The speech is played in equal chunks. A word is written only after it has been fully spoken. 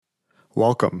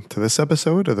Welcome to this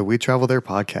episode of the We Travel There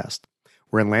podcast.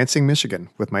 We're in Lansing, Michigan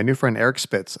with my new friend Eric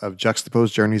Spitz of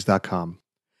JuxtaposedJourneys.com.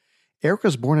 Eric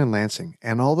was born in Lansing,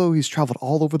 and although he's traveled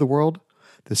all over the world,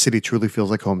 the city truly feels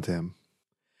like home to him.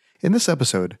 In this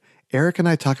episode, Eric and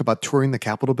I talk about touring the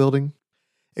Capitol building,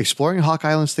 exploring Hawk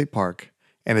Island State Park,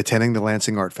 and attending the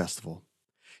Lansing Art Festival.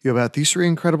 You have about these three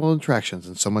incredible attractions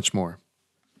and so much more.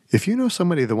 If you know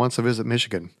somebody that wants to visit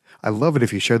Michigan, I'd love it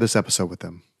if you share this episode with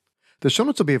them. The show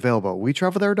notes will be available at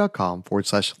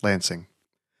wetravelthere.com/Lansing.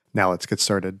 Now let's get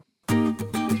started.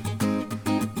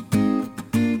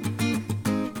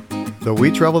 The We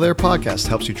Travel There podcast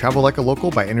helps you travel like a local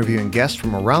by interviewing guests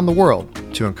from around the world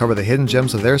to uncover the hidden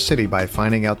gems of their city by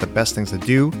finding out the best things to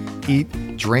do,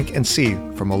 eat, drink, and see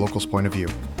from a local's point of view.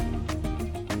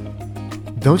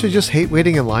 Don't you just hate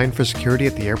waiting in line for security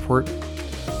at the airport?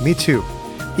 Me too.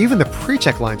 Even the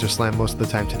pre-check lines are slammed most of the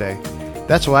time today.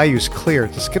 That's why I use Clear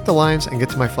to skip the lines and get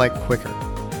to my flight quicker.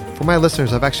 For my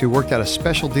listeners, I've actually worked out a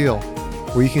special deal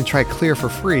where you can try Clear for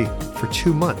free for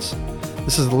 2 months.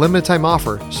 This is a limited time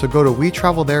offer, so go to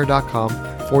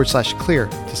wetravelthere.com/clear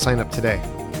to sign up today.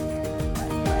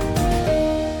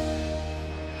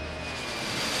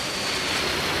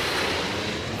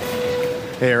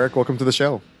 Hey, Eric, welcome to the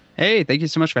show. Hey, thank you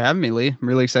so much for having me, Lee. I'm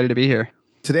really excited to be here.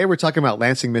 Today we're talking about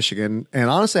Lansing, Michigan, and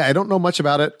honestly, I don't know much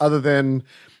about it other than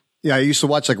I used to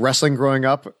watch like wrestling growing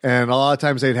up, and a lot of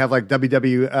times they'd have like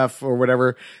WWF or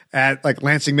whatever at like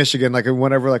Lansing, Michigan, like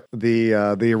whatever like the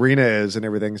arena is and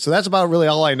everything. So that's about really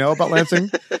all I know about Lansing.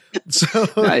 So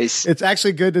nice. It's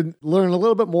actually good to learn a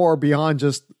little bit more beyond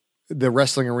just the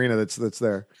wrestling arena that's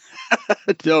there.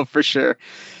 No, for sure.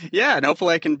 Yeah, and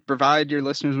hopefully I can provide your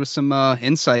listeners with some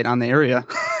insight on the area.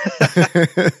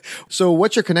 So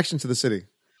what's your connection to the city?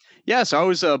 Yeah, so I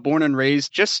was born and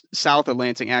raised just south of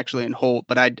Lansing, actually, in Holt.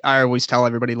 But I always tell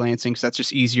everybody Lansing because that's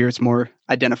just easier. It's more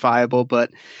identifiable.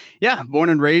 But yeah, born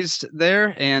and raised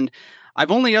there. And I've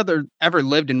only ever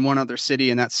lived in one other city,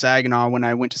 and that's Saginaw when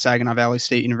I went to Saginaw Valley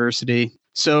State University.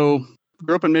 So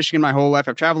grew up in Michigan my whole life.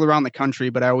 I've traveled around the country,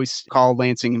 but I always call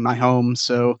Lansing my home.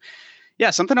 So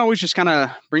yeah, something always just kind of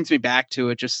brings me back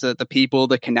to it. Just the people,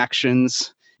 the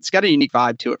connections. It's got a unique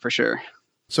vibe to it for sure.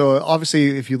 So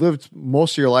obviously, if you lived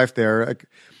most of your life there, like,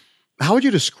 how would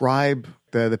you describe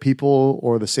the people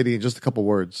or the city in just a couple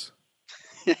words?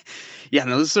 Yeah,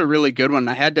 no, this is a really good one.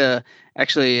 I had to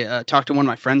actually talk to one of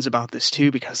my friends about this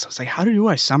too, because I was like, how do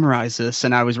I summarize this?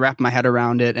 And I was wrapping my head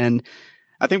around it. And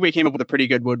I think we came up with a pretty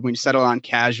good one when we settled on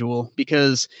casual,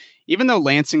 because even though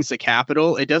Lansing's the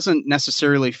capital, it doesn't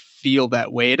necessarily feel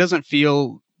that way. It doesn't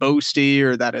feel boasty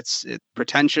or that it's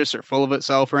pretentious or full of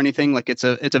itself or anything. Like it's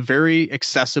a very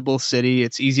accessible city.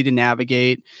 It's easy to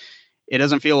navigate. It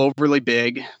doesn't feel overly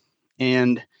big.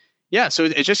 And yeah, so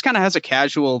it just kind of has a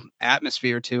casual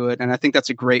atmosphere to it. And I think that's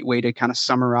a great way to kind of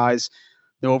summarize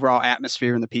the overall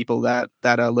atmosphere and the people that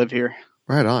live here.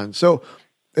 Right on. So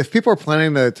if people are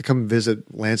planning to come visit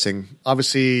Lansing,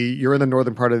 obviously you're in the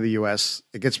northern part of the U.S.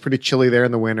 It gets pretty chilly there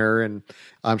in the winter, and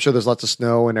I'm sure there's lots of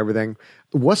snow and everything.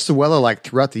 What's the weather like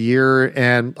throughout the year?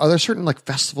 And are there certain like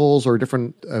festivals or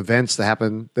different events that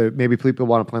happen that maybe people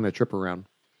want to plan their trip around?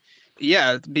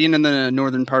 Yeah, being in the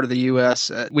northern part of the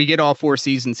U.S., we get all 4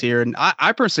 seasons here. And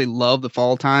I personally love the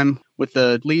fall time with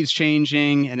the leaves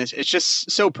changing, and it's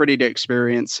just so pretty to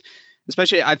experience.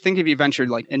 Especially, I think if you ventured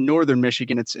like in northern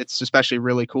Michigan, it's especially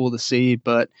really cool to see.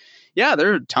 But yeah,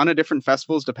 there are a ton of different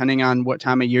festivals depending on what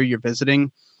time of year you're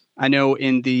visiting. I know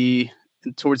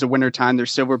towards the winter time,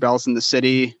 there's Silver Bells in the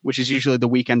City, which is usually the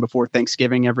weekend before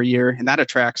Thanksgiving every year, and that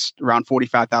attracts around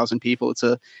 45,000 people. It's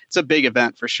a big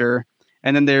event for sure.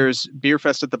 And then there's Beer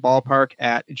Fest at the ballpark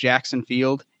at Jackson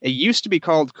Field. It used to be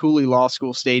called Cooley Law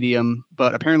School Stadium,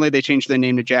 but apparently they changed their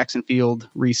name to Jackson Field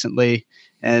recently.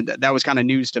 And that was kind of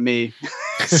news to me.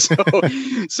 So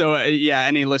yeah,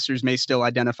 any listeners may still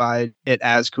identify it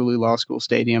as Cooley Law School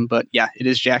Stadium, but yeah, it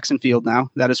is Jackson Field now.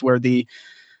 That is where the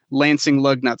Lansing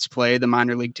Lugnuts play, the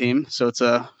minor league team. So it's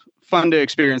fun to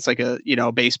experience like a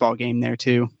baseball game there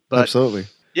too. But absolutely.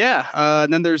 Yeah.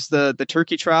 And then there's the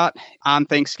turkey trot on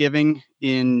Thanksgiving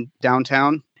in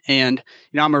downtown. And,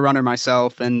 I'm a runner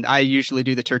myself, and I usually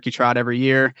do the turkey trot every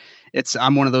year.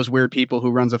 I'm one of those weird people who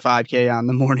runs a 5K on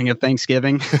the morning of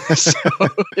Thanksgiving. So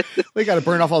we got to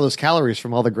burn off all those calories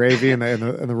from all the gravy and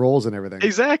the rolls and everything.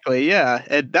 Exactly. Yeah.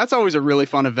 And that's always a really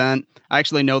fun event. I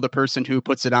actually know the person who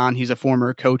puts it on. He's a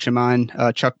former coach of mine,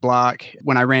 Chuck Block,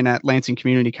 when I ran at Lansing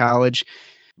Community College.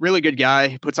 Really good guy.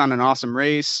 He puts on an awesome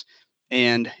race.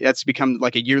 And that's become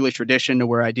like a yearly tradition to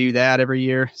where I do that every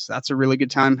year. So that's a really good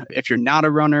time. If you're not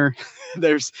a runner,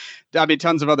 there's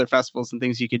tons of other festivals and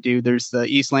things you could do. There's the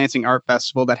East Lansing Art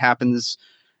Festival that happens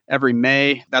every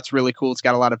May. That's really cool. It's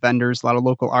got a lot of vendors, a lot of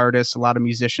local artists, a lot of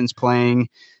musicians playing.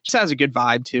 Just has a good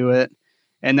vibe to it.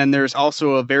 And then there's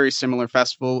also a very similar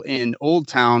festival in Old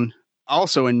Town,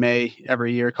 also in May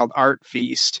every year, called Art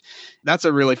Feast. That's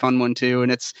a really fun one too.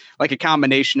 And it's like a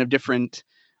combination of different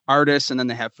artists, and then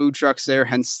they have food trucks there,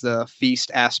 hence the feast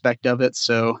aspect of it.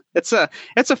 So it's a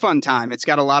fun time. It's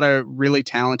got a lot of really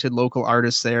talented local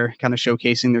artists there, kind of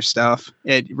showcasing their stuff.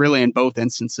 It really, in both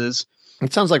instances.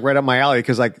 It sounds like right up my alley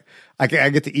because like I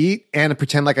get to eat and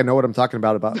pretend like I know what I'm talking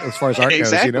about as far as art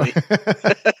goes. You know.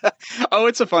 Oh,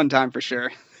 it's a fun time for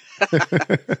sure.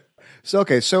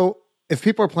 So if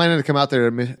people are planning to come out there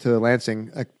to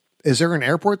Lansing, like, is there an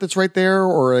airport that's right there,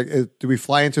 or do we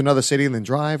fly into another city and then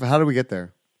drive? How do we get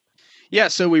there? Yeah,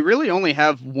 so we really only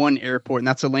have one airport, and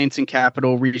that's the Lansing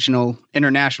Capital Regional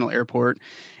International Airport.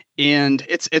 And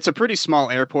it's a pretty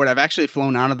small airport. I've actually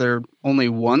flown out of there only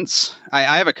once.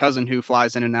 I have a cousin who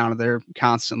flies in and out of there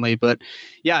constantly. But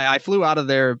yeah, I flew out of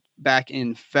there back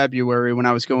in February when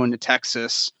I was going to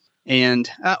Texas. And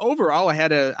overall, I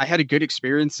had a good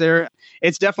experience there.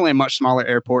 It's definitely a much smaller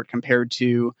airport compared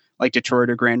to like Detroit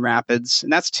or Grand Rapids.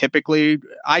 And I typically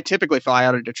fly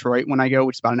out of Detroit when I go,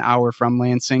 which is about an hour from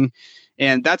Lansing.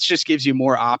 And that just gives you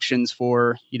more options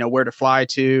for, where to fly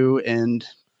to, and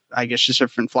I guess just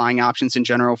different flying options in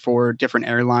general for different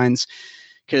airlines.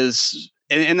 Because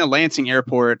in the Lansing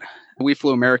airport, we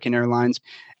flew American Airlines.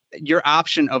 Your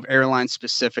option of airlines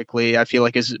specifically, I feel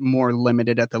like, is more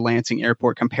limited at the Lansing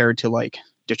airport compared to like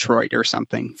Detroit or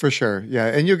something. For sure. Yeah.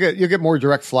 And you'll get more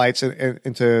direct flights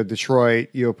into Detroit.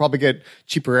 You'll probably get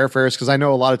cheaper airfares because I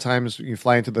know a lot of times you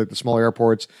fly into the smaller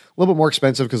airports, a little bit more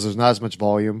expensive because there's not as much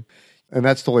volume. And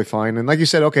that's totally fine. And like you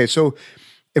said, okay, so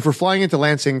if we're flying into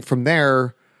Lansing from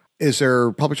there, is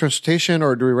there public transportation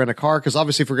or do we rent a car? Because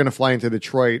obviously if we're going to fly into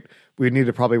Detroit, we need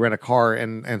to probably rent a car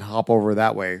and hop over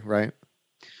that way, right?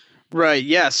 Right.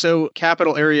 Yeah. So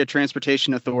Capital Area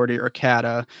Transportation Authority, or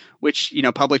CATA, which,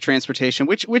 public transportation,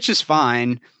 which is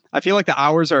fine. I feel like the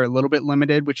hours are a little bit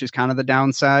limited, which is kind of the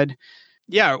downside.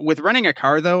 Yeah. With renting a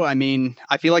car, though, I mean,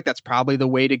 I feel like that's probably the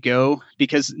way to go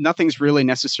because nothing's really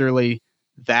necessarily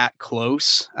that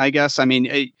close, I guess. I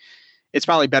mean, it's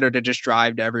probably better to just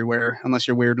drive to everywhere unless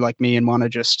you're weird like me and want to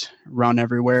just run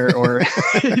everywhere, or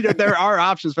there are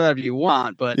options for that if you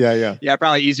want, but yeah,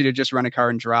 probably easy to just rent a car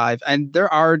and drive. And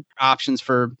there are options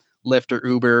for Lyft or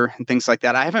Uber and things like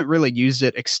that. I haven't really used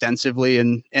it extensively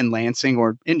in Lansing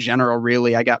or in general,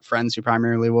 really. I got friends who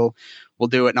primarily will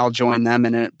do it and I'll join them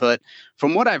in it. But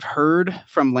from what I've heard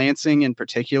from Lansing in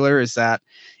particular is that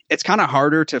it's kind of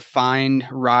harder to find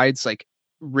rides like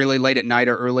really late at night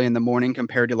or early in the morning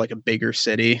compared to like a bigger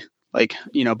city like,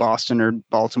 Boston or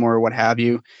Baltimore or what have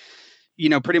you.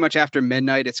 Pretty much after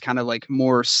midnight, it's kind of like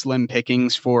more slim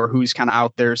pickings for who's kind of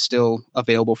out there still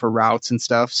available for routes and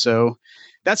stuff. So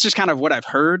that's just kind of what I've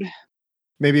heard.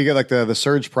 Maybe you get like the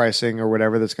surge pricing or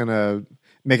whatever that's going to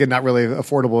make it not really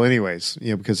affordable anyways,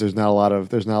 because there's not a lot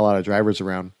of drivers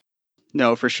around.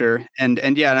 No, for sure. And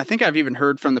yeah, and I think I've even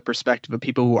heard from the perspective of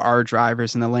people who are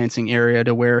drivers in the Lansing area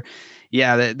to where,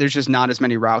 yeah, there's just not as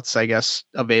many routes, I guess,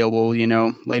 available,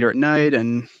 later at night.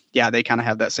 And yeah, they kind of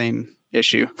have that same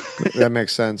issue. That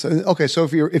makes sense. Okay. So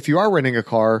if you are renting a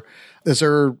car, is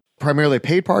there primarily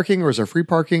paid parking or is there free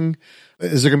parking?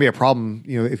 Is there going to be a problem,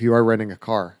 if you are renting a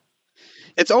car?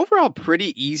 It's overall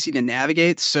pretty easy to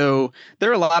navigate. So there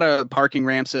are a lot of parking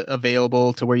ramps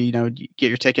available to where, you get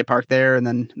your ticket parked there and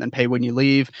then pay when you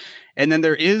leave. And then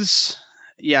there is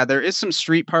some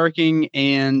street parking,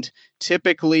 and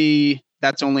typically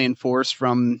that's only enforced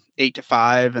from 8 to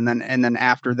 5. And then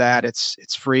after that it's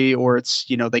free, or it's,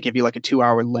 they give you like a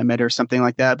 2-hour limit or something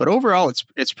like that. But overall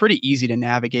it's pretty easy to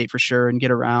navigate for sure and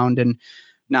get around and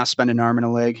not spend an arm and a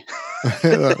leg.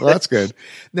 Well, that's good.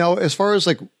 Now, as far as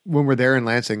like when we're there in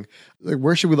Lansing, like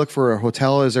where should we look for a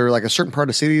hotel? Is there like a certain part of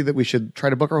the city that we should try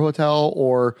to book our hotel,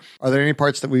 or are there any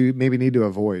parts that we maybe need to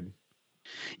avoid?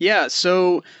 Yeah,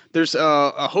 so there's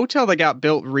a hotel that got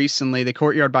built recently, the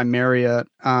Courtyard by Marriott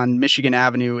on Michigan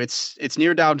Avenue. It's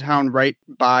near downtown, right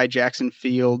by Jackson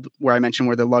Field, where I mentioned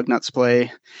where the Lugnuts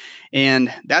play.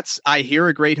 And I hear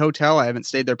a great hotel. I haven't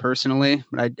stayed there personally,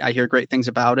 but I hear great things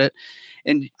about it.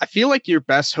 And I feel like your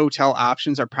best hotel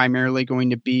options are primarily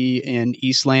going to be in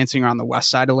East Lansing or on the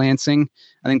west side of Lansing.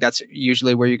 I think that's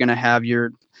usually where you're going to have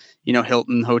your,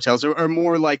 Hilton hotels or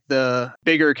more like the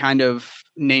bigger kind of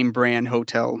name brand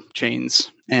hotel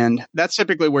chains. And that's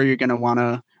typically where you're going to want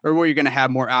to, or where you're going to have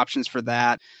more options for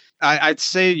that. I'd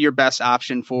say your best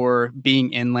option for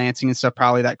being in Lansing and stuff,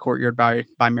 probably that Courtyard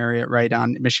by Marriott right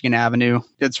on Michigan Avenue.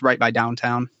 It's right by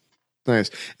downtown.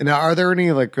 Nice. And now, are there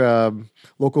any like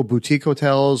local boutique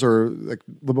hotels or like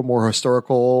a little bit more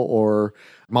historical or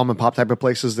mom and pop type of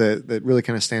places that really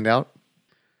kind of stand out?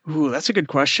 Ooh, that's a good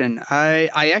question.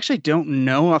 I actually don't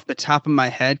know off the top of my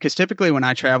head because typically when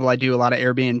I travel, I do a lot of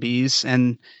Airbnbs.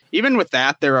 And even with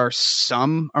that, there are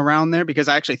some around there because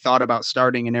I actually thought about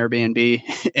starting an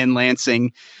Airbnb in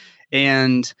Lansing.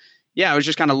 And yeah, I was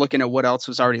just kind of looking at what else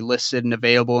was already listed and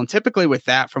available. And typically with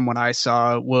that, from what I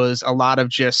saw, was a lot of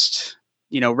just,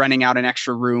 renting out an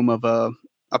extra room of a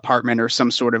apartment or some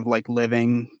sort of like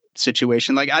living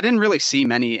situation. Like I didn't really see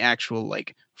many actual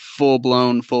like full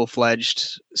blown, full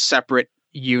fledged separate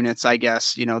units, I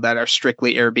guess, that are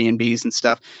strictly Airbnbs and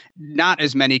stuff. Not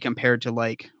as many compared to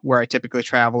like where I typically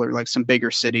travel or like some bigger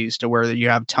cities to where you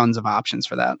have tons of options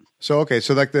for that. So, okay.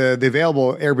 So like the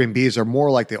available Airbnbs are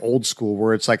more like the old school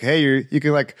where it's like, hey, you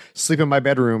can like sleep in my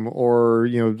bedroom or,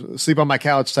 sleep on my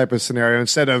couch type of scenario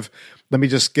instead of let me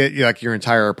just get you like your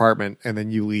entire apartment and then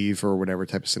you leave or whatever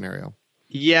type of scenario.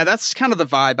 Yeah, that's kind of the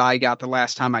vibe I got the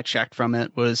last time I checked from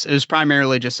it was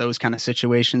primarily just those kind of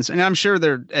situations. And I'm sure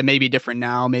it may be different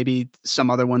now. Maybe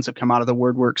some other ones have come out of the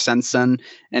woodwork since then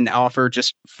and offer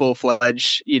just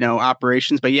full-fledged,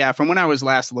 operations. But yeah, from when I was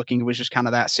last looking, it was just kind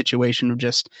of that situation of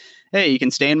just, hey, you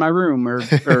can stay in my room or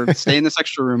stay in this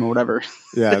extra room or whatever.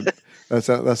 Yeah,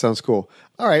 that sounds cool.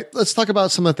 All right, let's talk about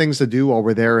some of the things to do while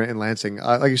we're there in Lansing.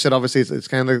 Like you said, obviously it's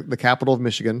kind of the capital of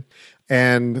Michigan,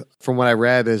 and from what I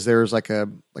read, is there's like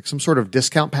some sort of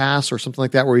discount pass or something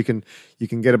like that where you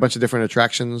can get a bunch of different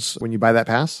attractions when you buy that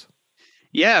pass.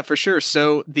 Yeah, for sure.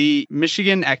 So the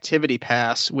Michigan Activity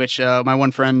Pass, which my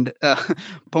one friend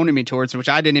pointed me towards, which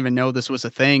I didn't even know this was a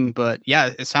thing, but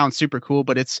yeah, it sounds super cool.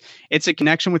 But it's a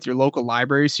connection with your local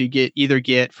library, so you either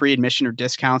get free admission or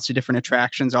discounts to different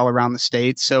attractions all around the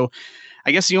state. So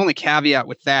I guess the only caveat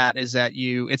with that is that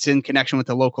it's in connection with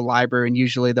the local library, and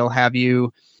usually they'll have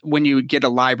you, when you get a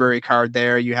library card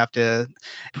there, you have to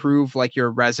prove like you're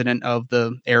a resident of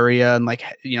the area and like,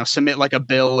 submit like a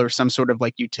bill or some sort of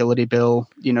like utility bill,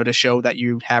 to show that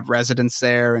you have residence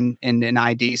there and an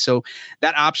ID. So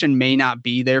that option may not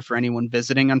be there for anyone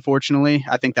visiting, unfortunately.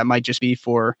 I think that might just be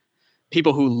for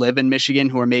people who live in Michigan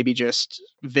who are maybe just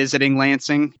visiting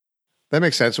Lansing. That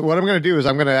makes sense. What I'm going to do is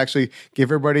I'm going to actually give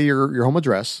everybody your home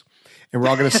address, and we're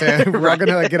all going to say we're all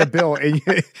going to get a bill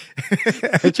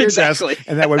at your desk,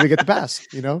 and that way we get the pass.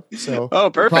 So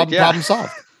perfect. Problem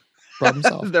solved. Problem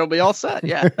solved. They'll be all set.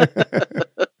 Yeah.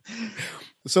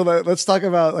 So let's talk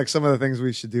about like some of the things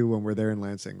we should do when we're there in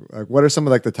Lansing. Like, what are some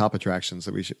of like the top attractions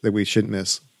that we shouldn't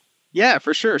miss? Yeah,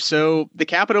 for sure. So the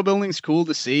Capitol building's cool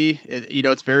to see.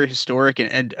 It's very historic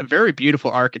and a very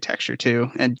beautiful architecture too.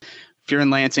 And if you're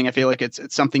in Lansing, I feel like it's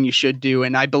something you should do.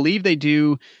 And I believe they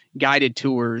do guided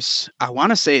tours. I want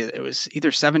to say it was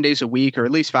either 7 days a week or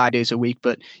at least 5 days a week.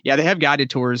 But yeah, they have guided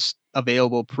tours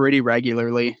available pretty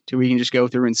regularly to where you can just go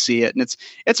through and see it. And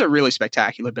it's a really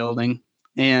spectacular building.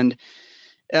 And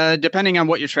depending on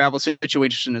what your travel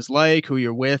situation is like, who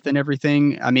you're with and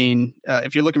everything. I mean,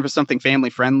 if you're looking for something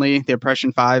family friendly, the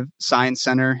Impression 5 Science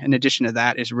Center, in addition to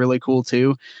that, is really cool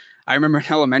too. I remember in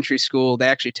elementary school, they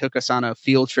actually took us on a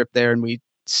field trip there and we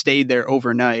stayed there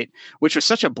overnight, which was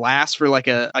such a blast for like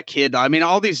a kid. I mean,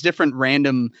 all these different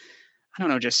random, I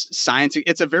don't know, just science.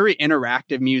 It's a very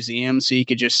interactive museum. So you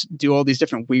could just do all these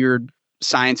different weird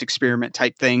science experiment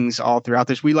type things all throughout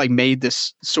this. We like made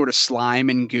this sort of slime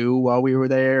and goo while we were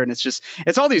there. And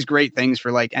it's all these great things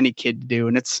for like any kid to do.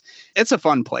 And it's a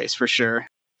fun place for sure.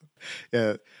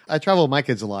 Yeah. I travel with my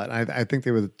kids a lot. I think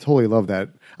they would totally love that.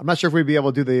 I'm not sure if we'd be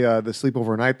able to do the sleep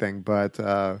overnight thing, but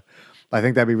I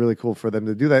think that'd be really cool for them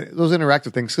to do that. Those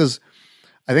interactive things, because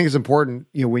I think it's important,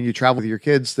 when you travel with your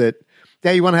kids that,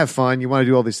 yeah, you want to have fun, you want to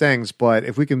do all these things, but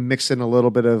if we can mix in a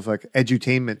little bit of like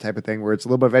edutainment type of thing where it's a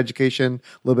little bit of education,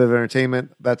 a little bit of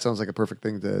entertainment, that sounds like a perfect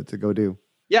thing to go do.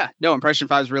 Yeah, no, Impression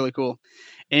 5 is really cool.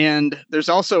 And there's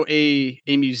also a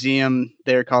museum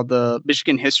there called the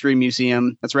Michigan History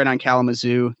Museum. That's right on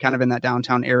Kalamazoo, kind of in that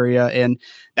downtown area. And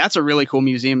that's a really cool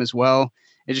museum as well.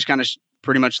 It just kind of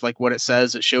pretty much like what it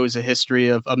says. It shows the history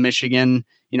of Michigan,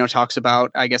 talks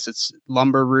about, I guess it's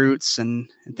lumber roots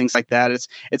and things like that.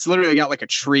 It's literally got like a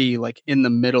tree like in the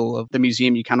middle of the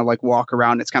museum. You kind of like walk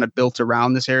around. It's kind of built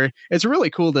around this area. It's really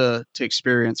cool to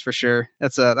experience for sure.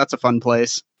 That's a fun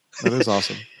place. That is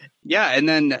awesome. Yeah, and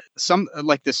then some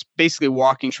like this basically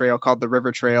walking trail called the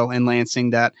River Trail in Lansing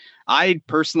that I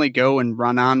personally go and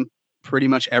run on pretty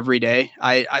much every day.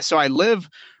 So I live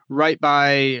right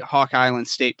by Hawk Island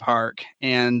State Park,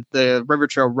 and the River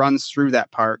Trail runs through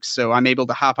that park. So I'm able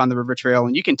to hop on the River Trail,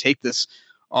 and you can take this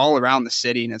all around the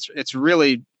city, and it's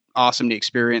really awesome to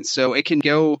experience. So it can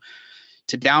go,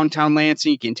 to downtown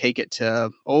Lansing. You can take it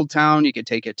to Old Town. You can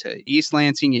take it to East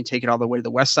Lansing. You can take it all the way to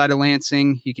the west side of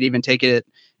Lansing. You could even take it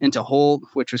into Holt,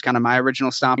 which was kind of my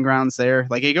original stomping grounds there.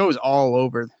 Like it goes all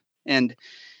over. And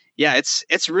yeah,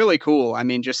 it's really cool. I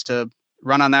mean, just to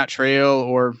run on that trail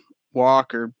or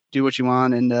walk or do what you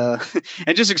want and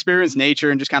and just experience nature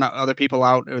and just kind of other people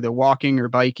out, or they're walking or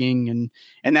biking,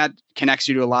 and that connects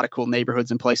you to a lot of cool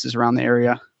neighborhoods and places around the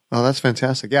area. Oh, that's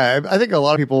fantastic. Yeah, I think a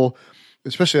lot of people,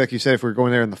 especially like you said, if we're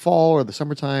going there in the fall or the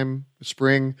summertime,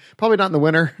 spring, probably not in the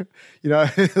winter,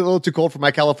 a little too cold for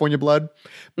my California blood,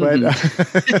 but,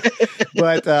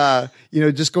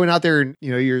 just going out there and,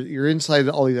 you're inside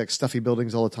all these like stuffy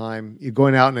buildings all the time. You're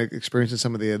going out and experiencing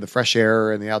some of the fresh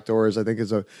air and the outdoors, I think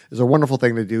is a wonderful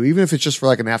thing to do, even if it's just for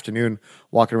like an afternoon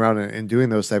walking around and doing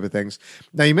those type of things.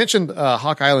 Now you mentioned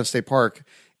Hawk Island State Park.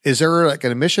 Is there like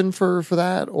an admission for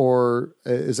that, or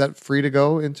is that free to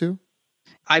go into?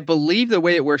 I believe the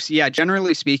way it works, yeah,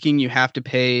 generally speaking, you have to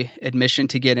pay admission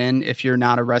to get in if you're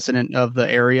not a resident of the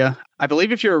area. I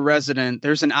believe if you're a resident,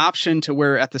 there's an option to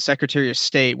where at the Secretary of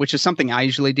State, which is something I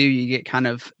usually do, you get kind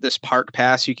of this park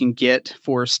pass you can get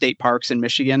for state parks in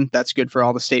Michigan. That's good for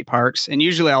all the state parks. And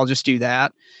usually I'll just do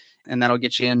that, and that'll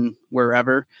get you in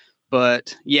wherever.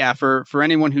 But yeah, for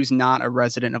anyone who's not a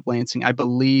resident of Lansing, I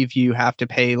believe you have to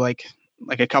pay like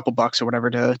a couple bucks or whatever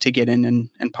to get in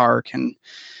and park. And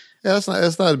yeah,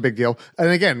 that's not a big deal. And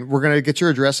again, we're going to get your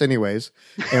address anyways,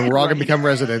 and we're all going to become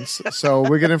residents. So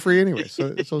we get in free anyway.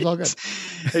 So it's all good.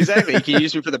 Exactly. You can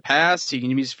use it for the pass. You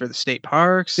can use it for the state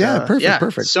parks. Yeah,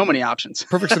 perfect. So many options.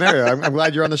 Perfect scenario. I'm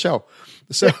glad you're on the show.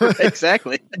 So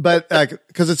exactly. But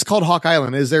because it's called Hawk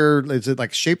Island, is it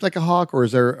like shaped like a hawk, or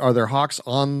are there hawks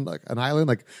on like an island?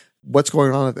 Like what's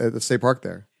going on at the state park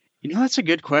there? That's a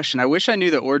good question. I wish I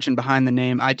knew the origin behind the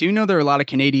name. I do know there are a lot of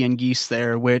Canadian geese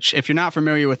there, which if you're not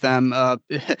familiar with them,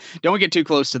 don't get too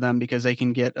close to them because they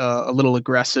can get a little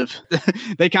aggressive.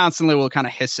 They constantly will kind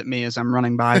of hiss at me as I'm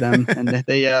running by them, and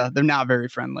they're not very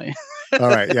friendly. All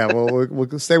right. Yeah. Well,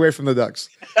 we'll stay away from the ducks.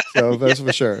 So that's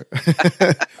for sure.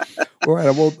 All right.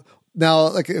 Well, now,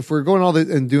 like if we're going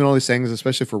and doing all these things,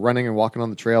 especially if we're running and walking on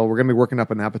the trail, we're going to be working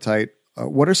up an appetite.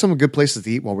 What are some good places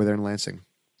to eat while we're there in Lansing?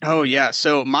 Oh, yeah.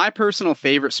 So my personal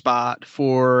favorite spot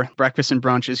for breakfast and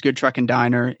brunch is Good Truck and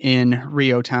Diner in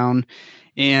Rio Town.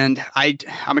 And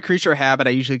I'm a creature of habit.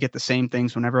 I usually get the same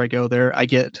things whenever I go there. I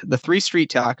get the 3 street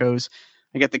tacos.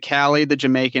 I get the Cali, the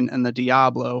Jamaican, and the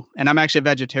Diablo. And I'm actually a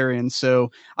vegetarian,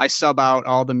 so I sub out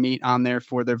all the meat on there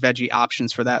for their veggie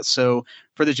options for that. So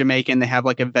for the Jamaican, they have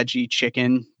like a veggie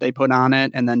chicken they put on it.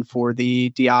 And then for the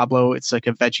Diablo, it's like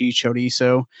a veggie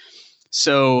chorizo.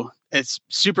 So it's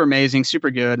super amazing, super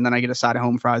good. And then I get a side of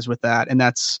home fries with that. And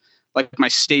that's like my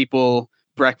staple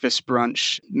breakfast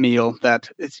brunch meal.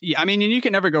 And you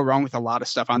can never go wrong with a lot of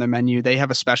stuff on their menu. They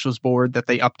have a specials board that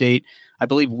they update, I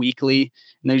believe, weekly.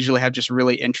 And they usually have just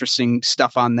really interesting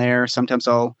stuff on there. Sometimes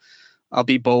I'll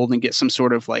be bold and get some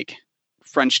sort of like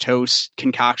French toast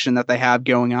concoction that they have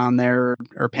going on there,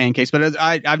 or pancakes. But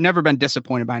I've never been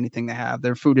disappointed by anything they have.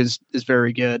 Their food is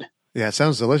very good. Yeah, it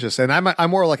sounds delicious. And I'm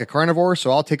more like a carnivore,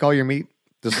 so I'll take all your meat,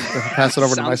 just pass it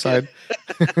over to my side.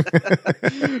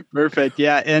 Perfect.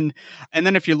 Yeah. And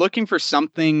then if you're looking for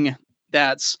something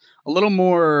that's a little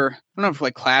more, I don't know if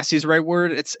like classy is the right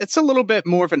word. It's a little bit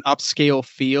more of an upscale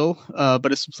feel,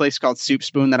 but it's a place called Soup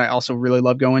Spoon that I also really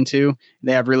love going to.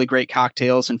 They have really great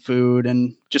cocktails and food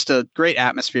and just a great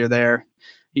atmosphere there.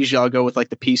 Usually I'll go with like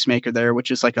the Peacemaker there,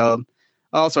 which is like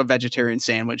also a vegetarian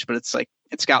sandwich, but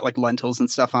it's got like lentils and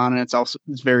stuff on it.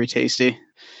 It's very tasty.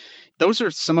 Those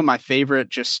are some of my favorite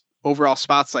just overall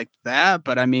spots like that.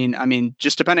 But I mean,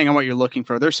 just depending on what you're looking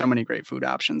for, there's so many great food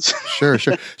options. Sure.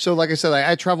 So like I said,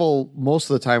 I travel most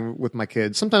of the time with my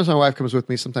kids. Sometimes my wife comes with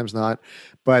me, sometimes not.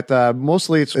 But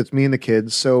mostly it's me and the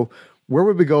kids. So where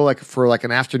would we go like for like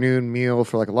an afternoon meal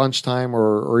for like a lunchtime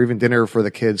or even dinner for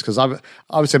the kids? Because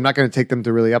obviously I'm not going to take them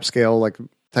to really upscale like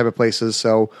type of places.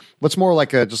 So what's more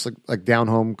like just like down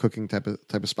home cooking type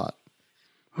of spot?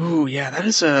 Oh yeah,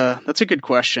 that's a good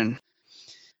question.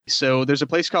 So there's a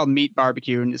place called Meat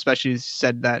Barbecue, and especially you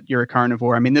said that you're a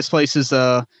carnivore. I mean, this place is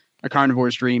a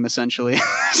carnivore's dream, essentially.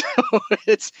 So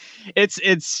it's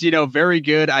very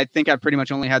good. I think I pretty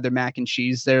much only had their mac and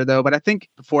cheese there though, but I think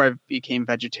before I became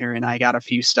vegetarian, I got a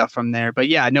few stuff from there. But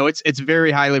yeah, no, it's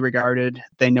very highly regarded.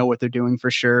 They know what they're doing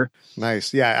for sure.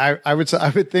 Nice. Yeah, I would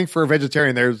think for a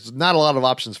vegetarian, there's not a lot of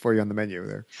options for you on the menu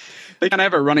there. They kind of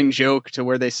have a running joke to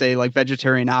where they say like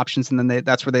vegetarian options, and then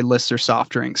that's where they list their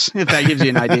soft drinks, if that gives you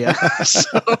an idea.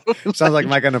 Sounds like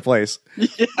my kind of place.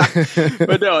 Yeah.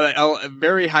 But no,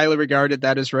 very highly regarded.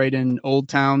 That is right in Old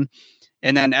Town.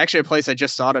 And then actually a place I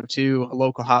just thought of too, a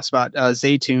local hotspot,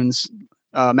 Zaytoons.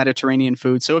 Mediterranean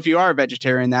food. So if you are a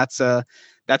vegetarian, that's a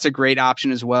great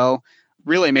option as well.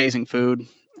 Really amazing food.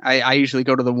 I usually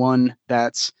go to the one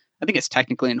that's, I think it's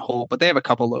technically in Holt, but they have a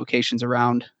couple locations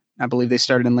around. I believe they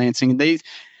started in Lansing. They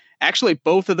actually,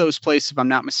 both of those places, if I'm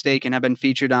not mistaken, have been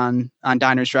featured on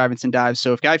Diners, Drive-Ins, and Dives.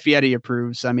 So if Guy Fieri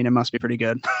approves, I mean, it must be pretty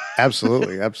good.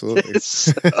 Absolutely.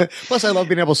 Plus, I love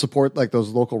being able to support like those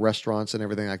local restaurants and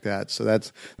everything like that. So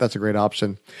that's a great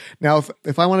option. Now,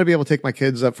 if I want to be able to take my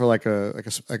kids up for like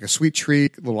a sweet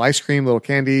treat, a little ice cream, a little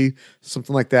candy,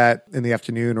 something like that in the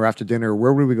afternoon or after dinner,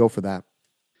 where would we go for that?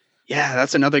 Yeah,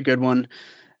 that's another good one.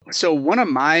 So one of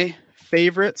my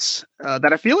favorites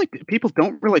that I feel like people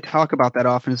don't really talk about that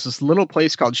often is this little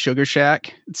place called Sugar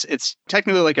Shack. It's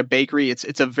technically like a bakery.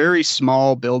 It's a very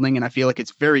small building, and I feel like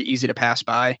it's very easy to pass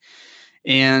by.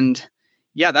 And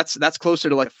yeah, that's closer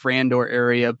to like Frandor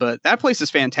area, but that place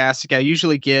is fantastic. I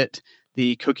usually get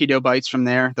the cookie dough bites from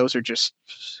there. Those are just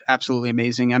absolutely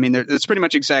amazing. I mean, it's pretty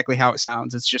much exactly how it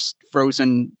sounds. It's just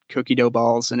frozen cookie dough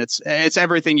balls, and it's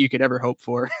everything you could ever hope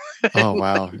for. Oh,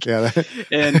 wow. Yeah.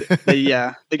 And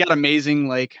they got amazing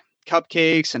like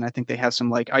cupcakes, and I think they have some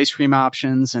like ice cream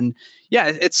options. And yeah,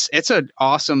 it's an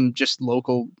awesome just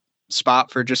local spot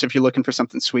for just if you're looking for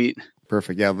something sweet.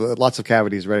 Perfect. Yeah, lots of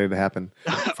cavities ready to happen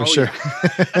for sure.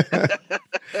 Yeah.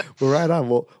 Well, right on.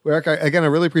 Well, Eric, again, I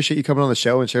really appreciate you coming on the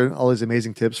show and sharing all these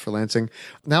amazing tips for Lansing.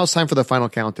 Now it's time for the final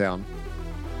countdown.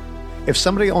 If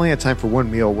somebody only had time for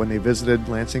one meal when they visited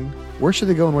Lansing, where should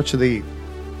they go and what should they eat?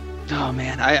 Oh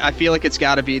man, I feel like it's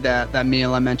got to be that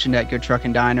meal I mentioned at Good Truck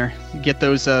and Diner. Get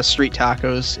those street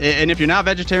tacos, and if you're not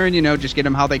vegetarian, just get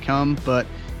them how they come. But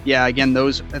yeah, again,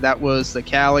 that was the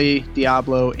Cali,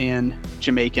 Diablo, and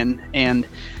Jamaican, and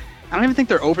I don't even think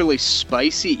they're overly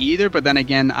spicy either. But then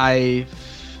again, I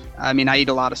eat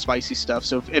a lot of spicy stuff,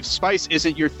 so if spice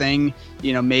isn't your thing,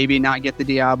 maybe not get the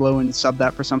Diablo and sub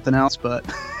that for something else. But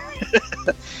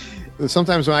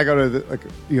sometimes when I go to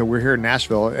we're here in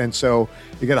Nashville, and so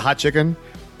you get a hot chicken,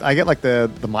 I get like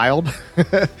the mild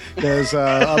because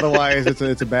otherwise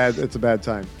it's a bad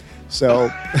time.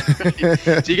 So,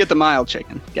 so you get the mild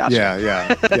chicken. Gotcha.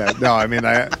 Yeah. No, I mean,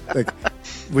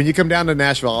 when you come down to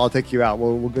Nashville, I'll take you out.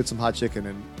 We'll get some hot chicken,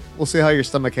 and we'll see how your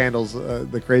stomach handles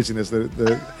the craziness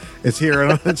that it's here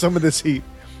in some of this heat.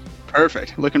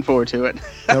 Perfect. Looking forward to it.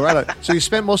 No, right on. So you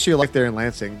spent most of your life there in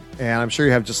Lansing, and I'm sure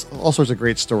you have just all sorts of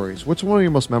great stories. What's one of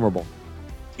your most memorable?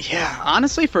 Yeah,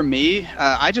 honestly, for me,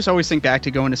 I just always think back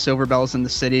to going to Silver Bells in the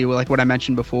city, like what I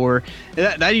mentioned before.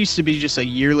 That used to be just a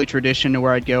yearly tradition to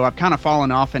where I'd go. I've kind of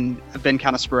fallen off and I've been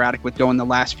kind of sporadic with going the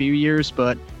last few years,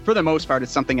 but for the most part,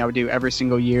 it's something I would do every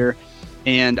single year.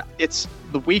 And it's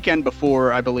the weekend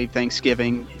before, I believe,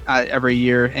 Thanksgiving every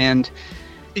year. And,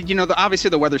 obviously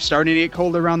the weather's starting to get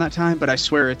colder around that time, but I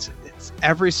swear it's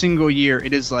every single year.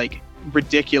 It is like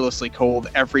ridiculously cold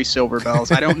every Silver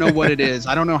Bells. I don't know what it is.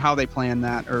 I don't know how they plan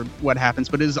that or what happens,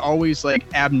 but it is always like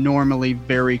abnormally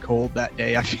very cold that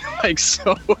day. I feel like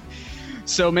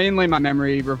so mainly my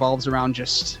memory revolves around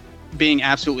just being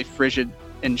absolutely frigid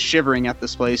and shivering at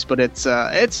this place. But it's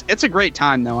a great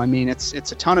time though. I mean, it's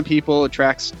a ton of people,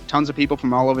 attracts tons of people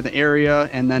from all over the area,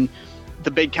 and then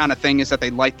the big kind of thing is that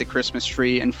they light the Christmas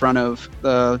tree in front of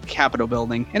the Capitol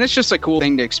building, and it's just a cool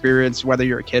thing to experience whether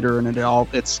you're a kid or an adult.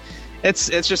 It's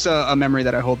just a memory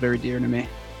that I hold very dear to me.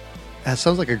 That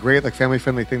sounds like a great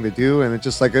family-friendly thing to do, and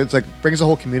it's brings the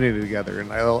whole community together,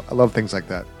 and I love things like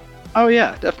that. Oh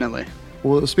yeah, definitely.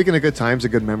 Well, speaking of good times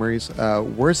and good memories,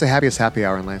 where's the happiest happy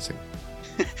hour in Lansing?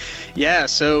 Yeah,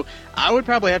 so I would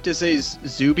probably have to say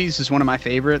Zuby's is one of my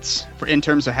favorites in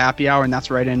terms of happy hour, and that's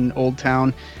right in Old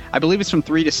Town. I believe it's from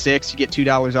 3 to 6. You get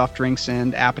 $2 off drinks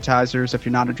and appetizers if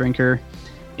you're not a drinker.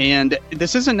 And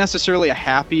this isn't necessarily a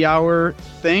happy hour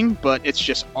thing, but it's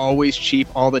just always cheap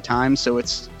all the time. So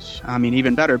it's,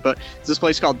 even better. But it's this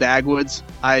place called Dagwoods.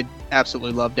 I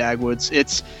absolutely love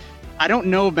Dagwoods. I don't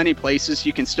know of many places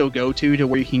you can still go to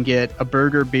where you can get a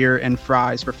burger, beer, and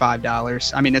fries for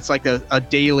 $5. I mean, it's like a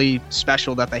daily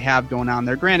special that they have going on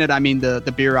there. Granted,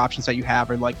 the beer options that you have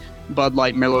are like Bud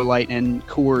Light, Miller Lite, and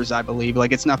Coors, I believe.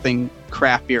 Like, it's nothing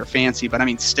craft beer fancy, but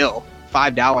still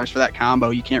 $5 for that combo,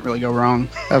 you can't really go wrong.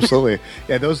 Absolutely.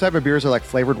 Yeah, those type of beers are like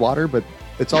flavored water, but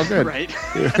it's all good. Right.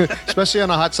 Especially on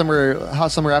a hot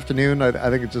summer afternoon, I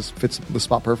think it just fits the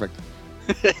spot perfect.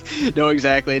 No,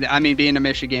 exactly. Being a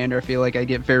Michigander, I feel like I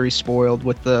get very spoiled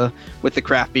with the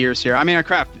craft beers here. Our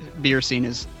craft beer scene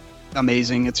is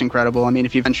amazing. It's incredible.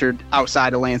 If you ventured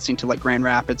outside of Lansing to like Grand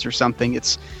Rapids or something,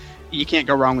 it's you can't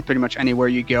go wrong with pretty much anywhere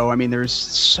you go. I mean, there's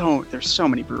so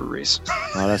many breweries.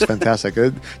 Oh, that's fantastic.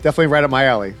 Definitely right up my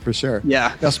alley for sure.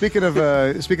 Yeah. Now, speaking of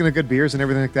good beers and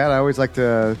everything like that, I always like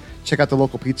to check out the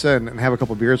local pizza and have a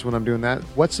couple beers when I'm doing that.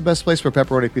 What's the best place for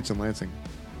pepperoni pizza in Lansing?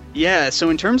 Yeah, so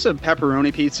in terms of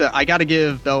pepperoni pizza, I got to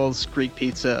give Bell's Creek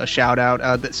Pizza a shout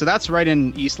out. So that's right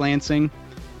in East Lansing.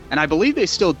 And I believe they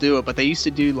still do it, but they used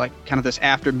to do like kind of this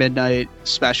after midnight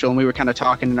special. And we were kind of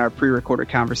talking in our pre-recorded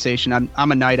conversation.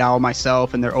 I'm a night owl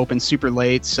myself, and they're open super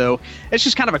late. So it's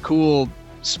just kind of a cool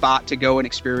spot to go and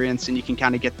experience. And you can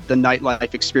kind of get the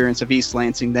nightlife experience of East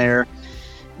Lansing there.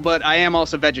 But I am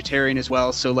also vegetarian as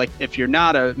well. So like if you're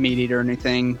not a meat eater or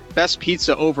anything, best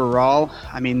pizza overall,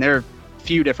 I mean, there are a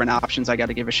few different options I got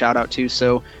to give a shout out to.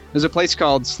 So there's a place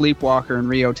called Sleepwalker in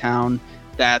Rio Town.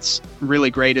 That's really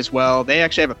great as well. They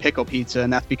actually have a pickle pizza,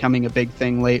 and that's becoming a big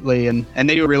thing lately. And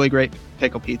they do a really great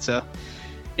pickle pizza.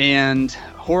 And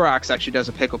Horrocks actually does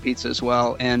a pickle pizza as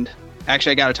well. And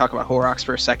actually, I got to talk about Horrocks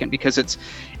for a second because it's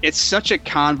such a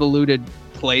convoluted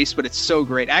place, but it's so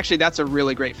great. Actually, that's a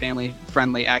really great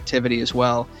family-friendly activity as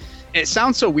well. It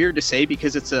sounds so weird to say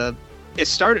because it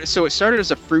started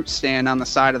as a fruit stand on the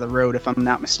side of the road, if I'm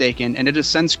not mistaken, and it has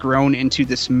since grown into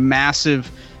this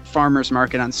massive farmers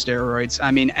market on steroids.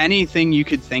 I mean, anything you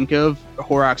could think of,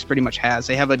 Horrocks pretty much has.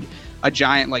 They have a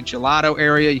giant like gelato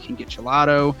area. You can get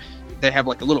gelato. They have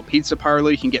like a little pizza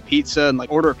parlor. You can get pizza and like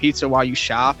order a pizza while you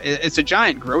shop. It's a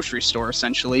giant grocery store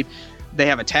essentially. They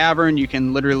have a tavern. You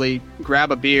can literally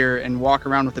grab a beer and walk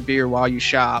around with a beer while you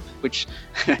shop, which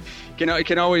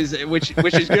can always which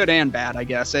is good and bad, I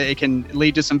guess. It can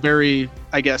lead to some very,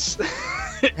 I guess.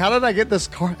 How did I get this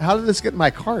cart? How did this get in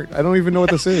my cart? I don't even know what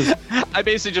this is. I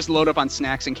basically just load up on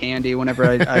snacks and candy whenever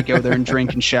I go there and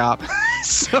drink and shop.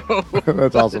 So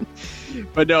that's awesome.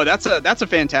 But no, that's a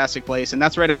fantastic place, and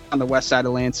that's right on the west side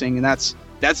of Lansing, and that's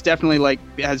definitely like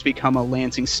has become a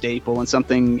Lansing staple and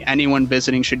something anyone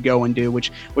visiting should go and do.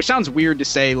 Which sounds weird to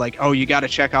say, like, oh, you got to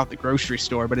check out the grocery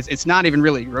store, but it's not even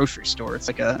really a grocery store. It's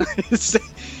like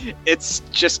it's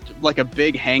just like a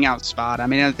big hangout spot. I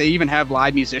mean, they even have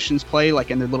live musicians play like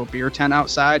in their little beer tent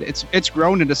outside. It's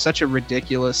grown into such a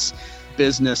ridiculous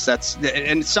business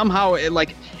and somehow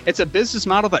it's a business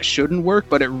model that shouldn't work,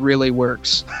 but it really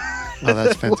works. Oh,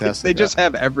 that's fantastic. They just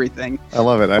have everything. I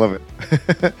love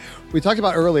it. We talked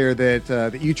about earlier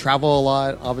that you travel a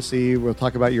lot. Obviously, we'll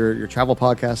talk about your travel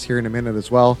podcast here in a minute as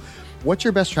well. What's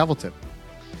your best travel tip?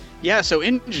 Yeah, so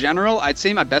in general, I'd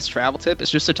say my best travel tip is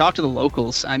just to talk to the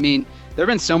locals. I mean, there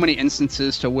have been so many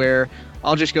instances to where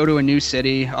I'll just go to a new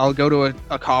city. I'll go to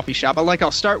a coffee shop.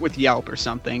 I'll start with Yelp or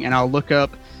something, and I'll look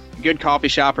up a good coffee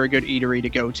shop or a good eatery to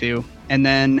go to. And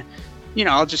then,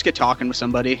 I'll just get talking with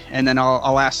somebody, and then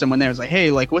I'll ask someone there, it's like, hey,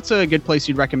 like, what's a good place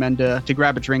you'd recommend to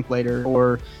grab a drink later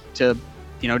or to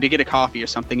get a coffee or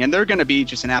something? And they're going to be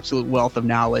just an absolute wealth of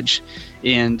knowledge.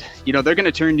 And, they're going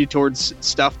to turn you towards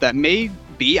stuff that may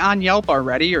be on Yelp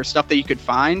already or stuff that you could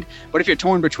find. But if you're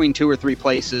torn between 2 or 3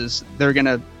 places, they're going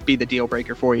to be the deal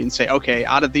breaker for you and say, okay,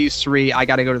 out of these 3, I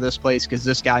got to go to this place because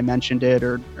this guy mentioned it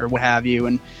or what have you.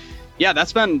 And yeah,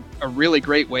 that's been a really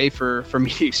great way for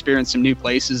me to experience some new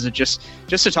places, just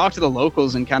to talk to the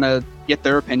locals and kind of get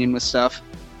their opinion with stuff.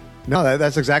 No,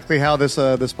 that's exactly how this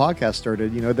podcast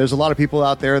started. There's a lot of people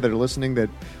out there that are listening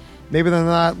that maybe they're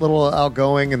not a little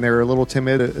outgoing and they're a little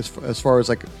timid as far as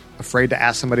like afraid to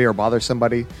ask somebody or bother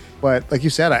somebody. But like you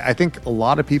said, I think a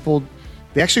lot of people,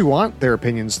 they actually want their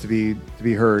opinions to be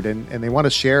heard and they want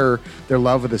to share their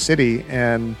love of the city.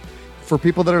 And for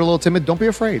people that are a little timid, don't be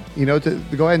afraid, to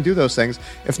go ahead and do those things.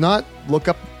 If not, look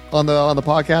up on the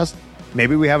podcast.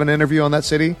 Maybe we have an interview on that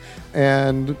city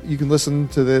and you can listen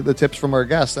to the tips from our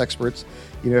guest experts.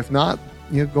 If not,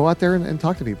 go out there and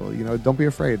talk to people. Don't be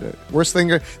afraid. The worst thing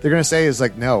they're going to say is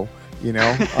like, no,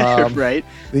 right.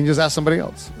 Then you just ask somebody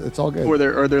else. It's all good.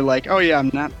 Or they're like, oh yeah,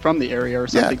 I'm not from the area or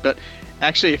something. Yeah. But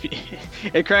actually,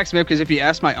 it cracks me up because if you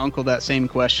ask my uncle that same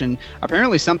question,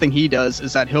 apparently something he does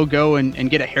is that he'll go and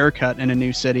get a haircut in a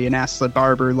new city and ask the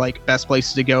barber like best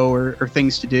places to go or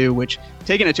things to do, which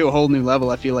taking it to a whole new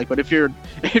level, I feel like. But if you're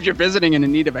visiting and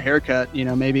in need of a haircut,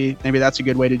 maybe that's a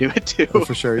good way to do it too. Oh,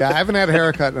 for sure. Yeah, I haven't had a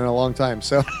haircut in a long time,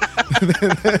 so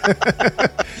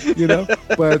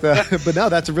but no,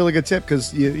 that's a really good tip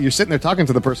because you're sitting there talking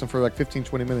to the person for like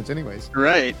 15-20 minutes anyways.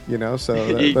 Right.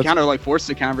 So you kind of like force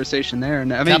the conversation there.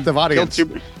 And I mean, captive audience.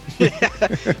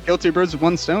 Kill 2 birds with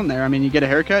 1 stone there. I mean, you get a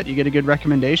haircut, you get a good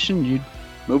recommendation, you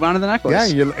move on to the next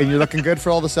place. Yeah, and you're looking good for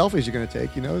all the selfies you're going to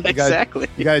take. Exactly.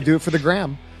 You got to do it for the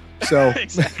gram. So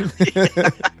exactly.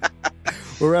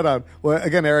 We're right on. Well,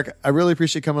 again, Eric, I really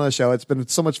appreciate coming on the show. It's been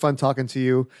so much fun talking to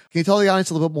you. Can you tell the audience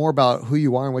a little bit more about who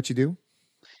you are and what you do?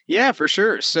 Yeah, for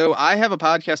sure. So I have a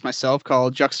podcast myself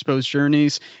called Juxtaposed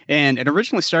Journeys, and it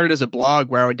originally started as a blog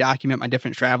where I would document my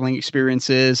different traveling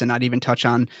experiences, and I'd even touch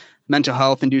on mental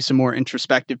health and do some more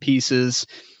introspective pieces.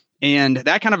 And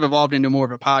that kind of evolved into more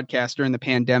of a podcast during the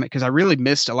pandemic because I really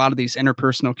missed a lot of these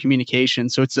interpersonal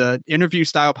communications. So it's an interview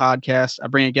style podcast. I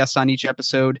bring a guest on each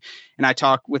episode and I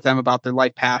talk with them about their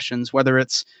life passions, whether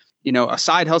it's, a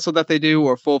side hustle that they do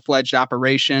or a full-fledged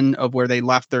operation of where they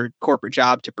left their corporate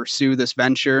job to pursue this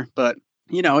venture. But,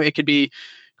 it could be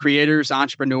creators,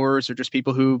 entrepreneurs, or just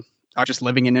people who are just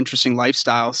living an interesting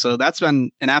lifestyle. So that's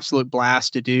been an absolute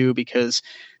blast to do because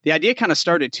the idea kind of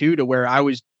started too to where I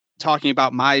was talking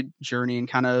about my journey and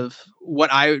kind of what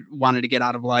I wanted to get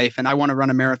out of life. And I want to run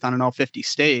a marathon in all 50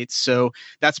 states. So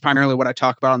that's primarily what I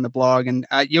talk about on the blog. And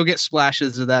you'll get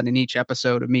splashes of that in each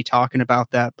episode of me talking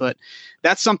about that. But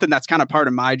that's something that's kind of part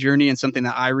of my journey and something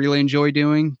that I really enjoy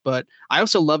doing. But I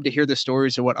also love to hear the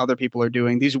stories of what other people are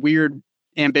doing, these weird,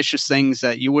 ambitious things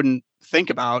that you wouldn't think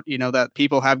about, that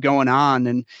people have going on,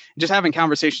 and just having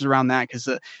conversations around that, because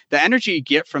the energy you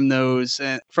get from those,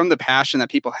 from the passion that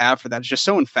people have for that is just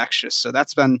so infectious. So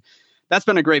that's been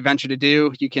a great venture to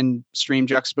do. You can stream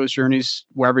Juxtaposed Journeys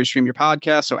wherever you stream your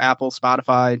podcast. So Apple,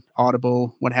 Spotify,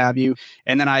 Audible, what have you.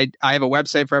 And then I have a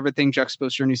website for everything,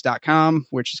 juxtaposedjourneys.com,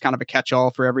 which is kind of a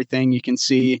catch-all for everything. You can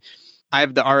see I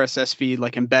have the RSS feed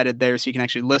like embedded there, so you can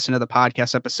actually listen to the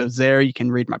podcast episodes there. You can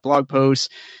read my blog posts.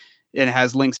 It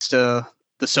has links to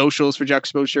the socials for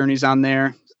Juxtaposed Journeys on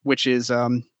there, which is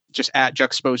just at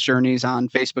Juxtaposed Journeys on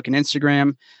Facebook and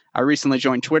Instagram. I recently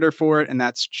joined Twitter for it, and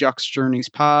that's Jux Journeys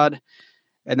Pod.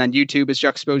 And then YouTube is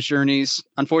Juxtaposed Journeys.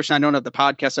 Unfortunately, I don't have the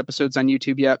podcast episodes on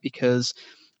YouTube yet because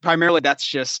primarily that's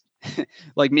just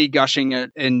like me gushing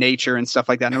in nature and stuff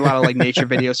like that, and a lot of like nature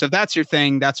videos. So if that's your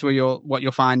thing, that's what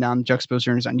you'll find on Juxtaposed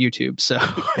Journeys on YouTube. So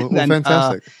then,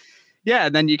 fantastic. Yeah,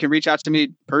 and then you can reach out to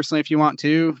me personally if you want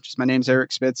to. Just my name's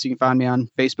Eric Spitz. You can find me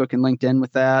on Facebook and LinkedIn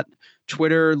with that.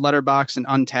 Twitter, Letterboxd, and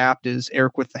Untapped is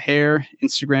Eric with the Hair.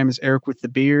 Instagram is Eric with the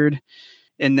Beard.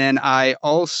 And then I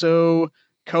also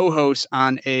co-host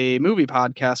on a movie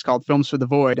podcast called Films for the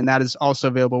Void, and that is also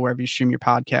available wherever you stream your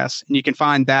podcasts. And you can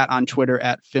find that on Twitter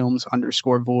at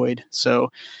films_void.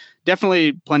 So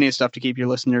definitely plenty of stuff to keep your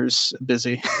listeners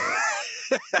busy.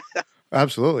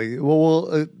 Absolutely.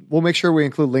 Well, we'll make sure we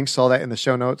include links to all that in the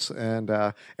show notes. And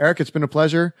Eric, it's been a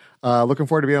pleasure. Looking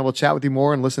forward to being able to chat with you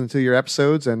more and listen to your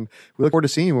episodes. And we look forward to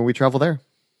seeing you when we travel there.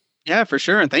 Yeah, for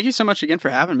sure. And thank you so much again for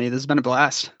having me. This has been a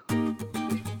blast.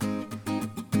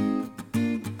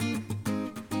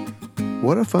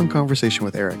 What a fun conversation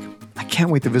with Eric. I can't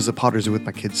wait to visit Potter Zoo with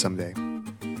my kids someday.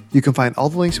 You can find all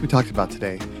the links we talked about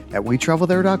today at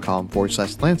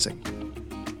wetravelthere.com/Lansing.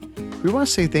 We want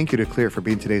to say thank you to Clear for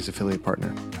being today's affiliate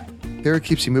partner. Clear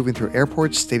keeps you moving through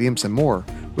airports, stadiums, and more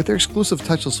with their exclusive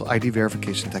touchless ID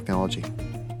verification technology.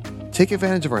 Take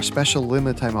advantage of our special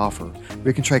limited time offer where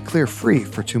you can try Clear free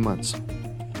for 2 months.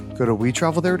 Go to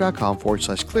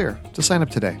wetravelthere.com/Clear to sign up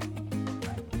today.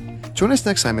 Join us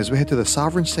next time as we head to the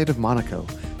sovereign state of Monaco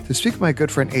to speak with my good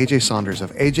friend AJ Saunders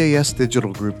of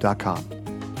AJSDigitalGroup.com.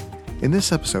 In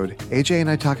this episode, AJ and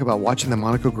I talk about watching the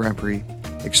Monaco Grand Prix,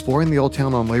 exploring the old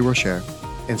town on Les Rochers,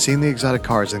 and seeing the exotic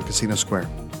cars in Casino Square.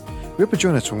 We hope you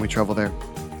join us when we travel there.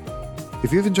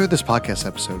 If you've enjoyed this podcast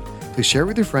episode, please share it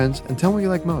with your friends and tell them what you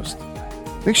like most.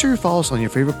 Make sure you follow us on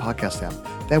your favorite podcast app.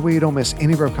 That way you don't miss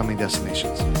any of our upcoming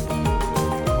destinations.